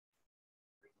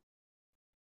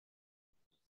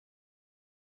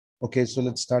Okay, so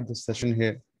let's start the session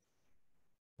here.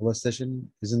 Our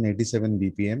session is in 87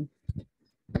 BPM,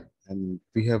 and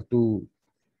we have to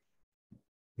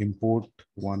import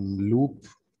one loop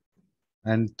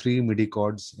and 3 MIDI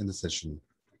chords in the session.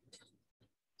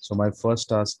 So my first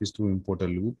task is to import a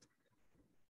loop.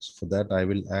 So for that, I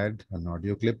will add an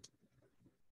audio clip.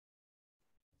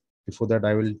 Before that,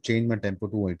 I will change my tempo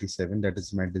to 87. That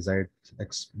is my desired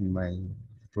my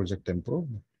project tempo.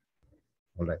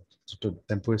 All right. So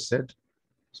tempo is set.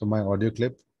 So my audio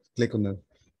clip, click on the,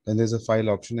 then there's a file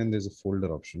option and there's a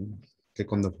folder option.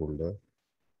 Click on the folder.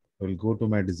 I will go to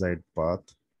my desired path,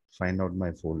 find out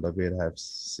my folder where I have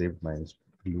saved my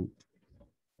loop.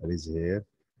 That is here.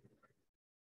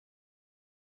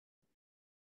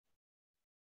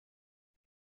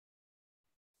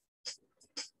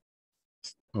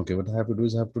 Okay, what I have to do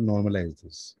is I have to normalize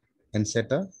this and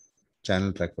set a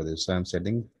channel track for this. So I'm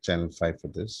setting channel 5 for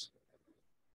this.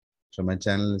 So my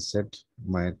channel is set,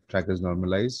 my track is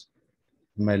normalized,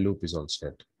 my loop is all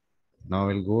set. Now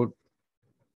I'll go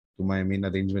to my main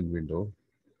arrangement window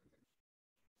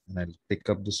and I'll pick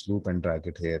up this loop and drag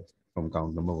it here from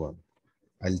count number 1.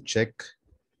 I'll check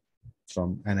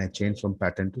from, and I change from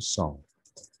pattern to song.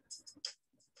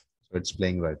 So it's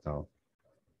playing right now.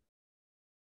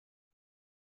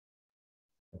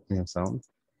 Let me have sound.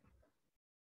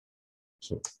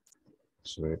 So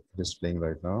it is playing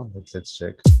right now. Let's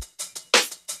check.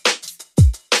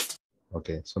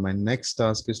 Okay, so my next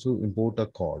task is to import a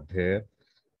chord here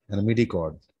and a MIDI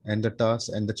chord. And the task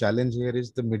and the challenge here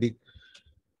is the MIDI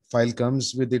file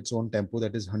comes with its own tempo,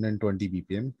 that is 120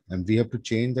 BPM. And we have to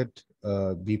change that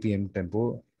BPM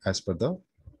tempo as per the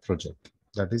project.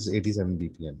 That is 87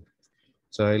 BPM.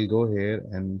 So I'll go here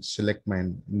and select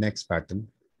my next pattern,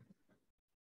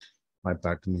 my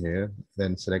pattern here,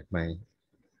 then select my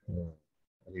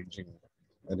arranger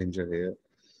here.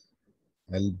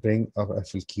 I'll bring up a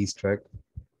FL keys track.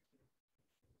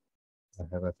 I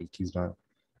have FL keys now.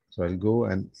 So I'll go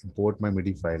and import my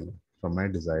MIDI file from my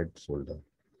desired folder.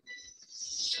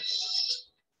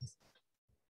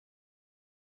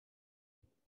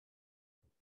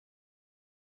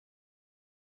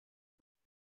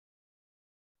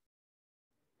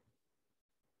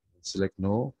 Select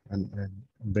no and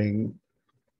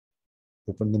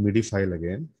open the MIDI file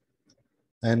again.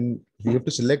 And you have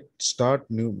to select start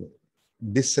new,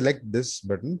 deselect this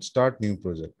button, start new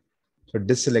project. So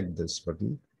deselect this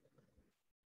button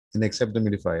and accept the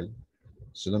MIDI file.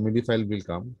 So the MIDI file will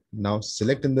come. Now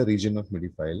select in the region of MIDI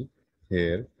file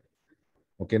here.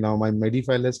 Okay, now my MIDI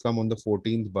file has come on the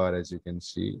 14th bar, as you can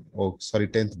see. Oh, sorry,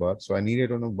 10th bar. So I need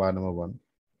it on a bar number 1.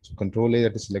 So Control A,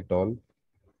 that is select all.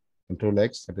 Control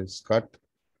X, that is cut.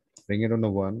 Bring it on the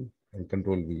 1 and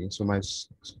Control V. So my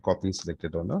copy is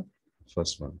selected on the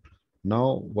first one.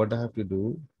 Now what I have to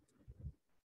do,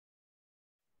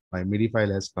 my MIDI file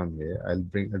has come here. I'll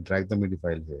drag the MIDI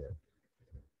file here.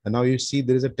 And now you see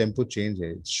there is a tempo change here.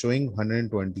 It's showing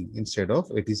 120 instead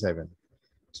of 87.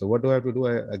 So what do I have to do?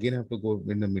 I again have to go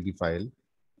in the MIDI file.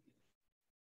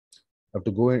 I have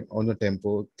to go in on the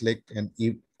tempo, click and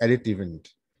edit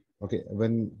event. Okay,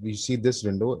 when we see this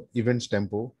window, events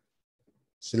tempo,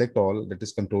 select all, that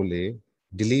is Control A,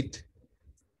 delete,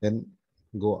 then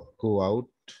go out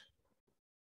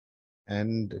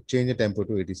and change the tempo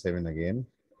to 87 again.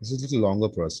 This is a little longer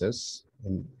process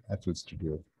in FL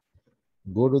Studio.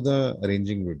 Go to the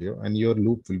arranging video and your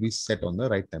loop will be set on the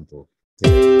right tempo.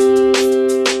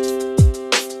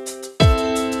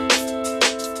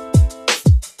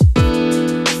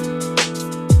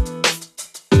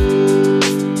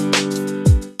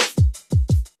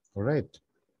 All right.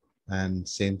 And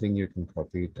same thing, you can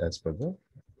copy it as per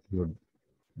your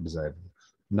desire.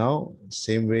 Now,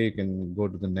 same way you can go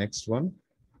to the next one.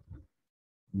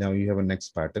 Now you have a next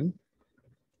pattern.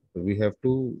 So we have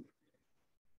to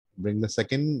bring the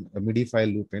second MIDI file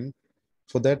loop in.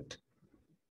 For that,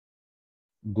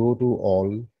 go to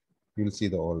all. You'll see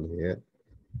the all here.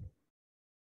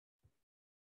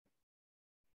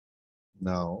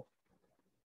 Now,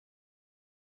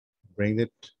 bring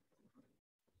it,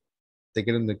 take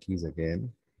it in the keys again.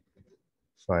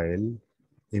 File,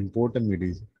 import a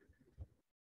MIDI.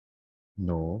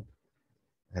 No.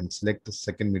 And select the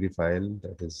second MIDI file,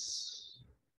 that is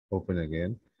open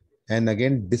again. And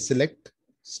again, deselect,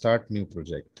 start new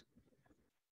project.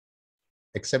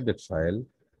 Accept that file.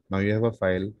 Now you have a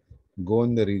file. Go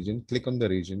in the region, click on the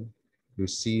region. You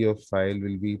see your file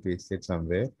will be pasted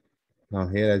somewhere. Now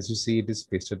here, as you see, it is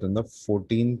pasted on the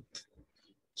 14th.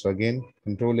 So again,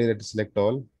 Control A, that is select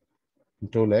all.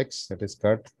 Control X, that is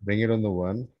cut. Bring it on the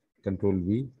 1. Control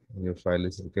V, and your file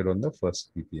is located on the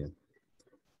first BPM.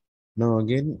 Now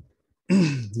again,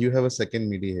 You have a second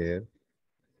MIDI here.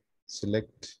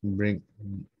 Select, bring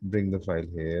the file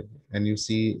here, and you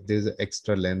see there's an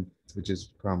extra length which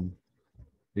is come.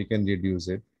 You can reduce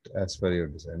it as per your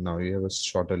design. Now you have a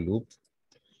shorter loop.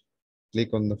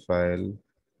 Click on the file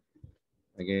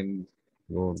again.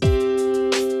 Go.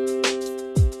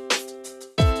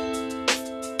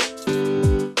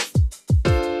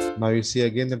 Now you see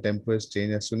again the tempo has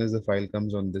changed. As soon as the file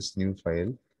comes on this new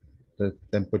file, the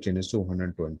tempo changes to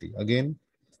 120. Again,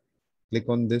 click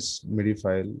on this MIDI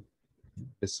file,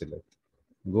 deselect.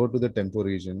 Go to the tempo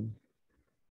region.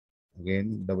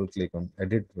 Again, double click on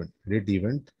edit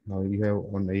event. Now you have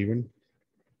on the event.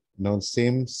 Now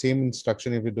same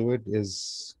instruction if you do it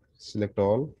is select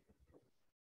all.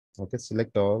 Okay,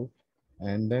 select all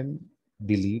and then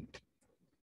delete,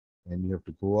 and you have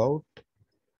to go out,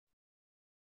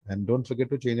 and don't forget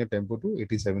to change your tempo to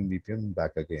 87 BPM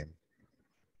back again.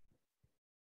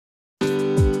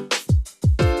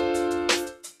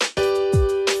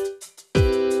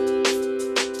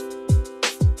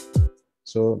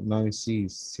 So now you see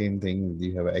same thing.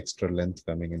 You have extra length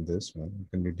coming in this one. You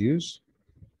can reduce,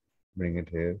 bring it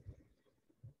here,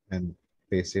 and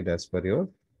paste it as per your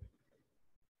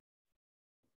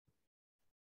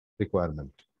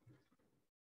requirement.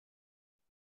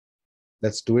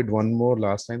 Let's do it one more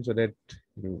last time so that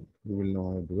you will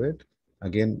know how to do it.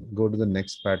 Again, go to the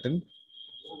next pattern.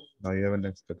 Now you have a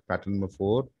next pattern number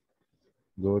 4.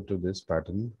 Go to this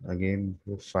pattern. Again,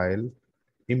 go file,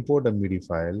 import a MIDI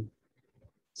file,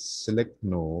 select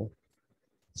no,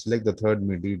 select the third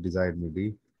MIDI, desired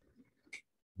MIDI,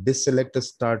 deselect the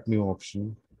start new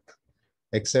option,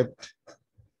 except,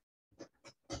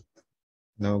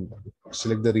 now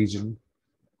select the region,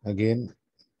 again,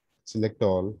 select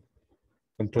all,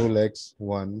 Control X,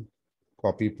 1,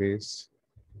 copy paste,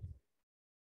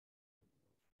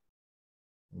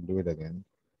 do it again,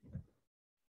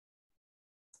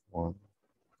 1.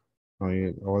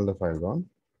 Now all the files on,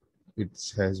 it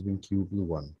has been queued to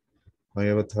 1. Now you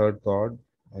have a third chord,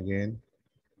 again,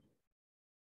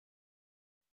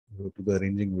 go to the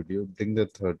arranging video, bring the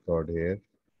third chord here.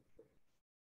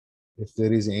 If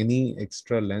there is any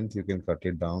extra length, you can cut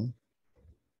it down.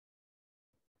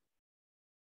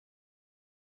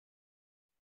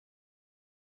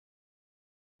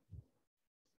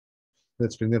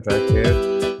 Let's bring the track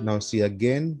here. Now see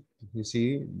again, you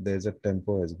see there's a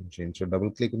tempo has been changed. So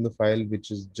double click on the file, which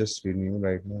is just renewed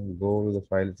right now. Go to the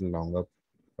file, it's a longer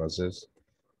process.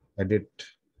 Edit,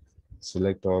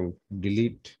 select all,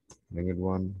 delete, bring it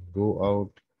 1, go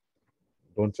out.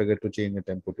 Don't forget to change the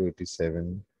tempo to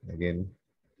 87 again,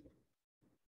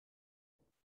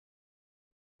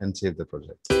 and save the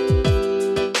project.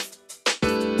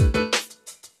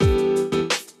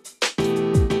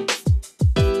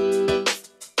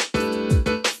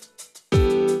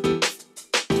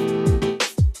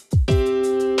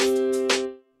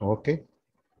 Okay,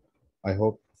 I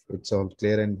hope it's all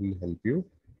clear and will help you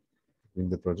in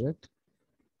the project.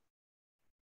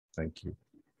 Thank you.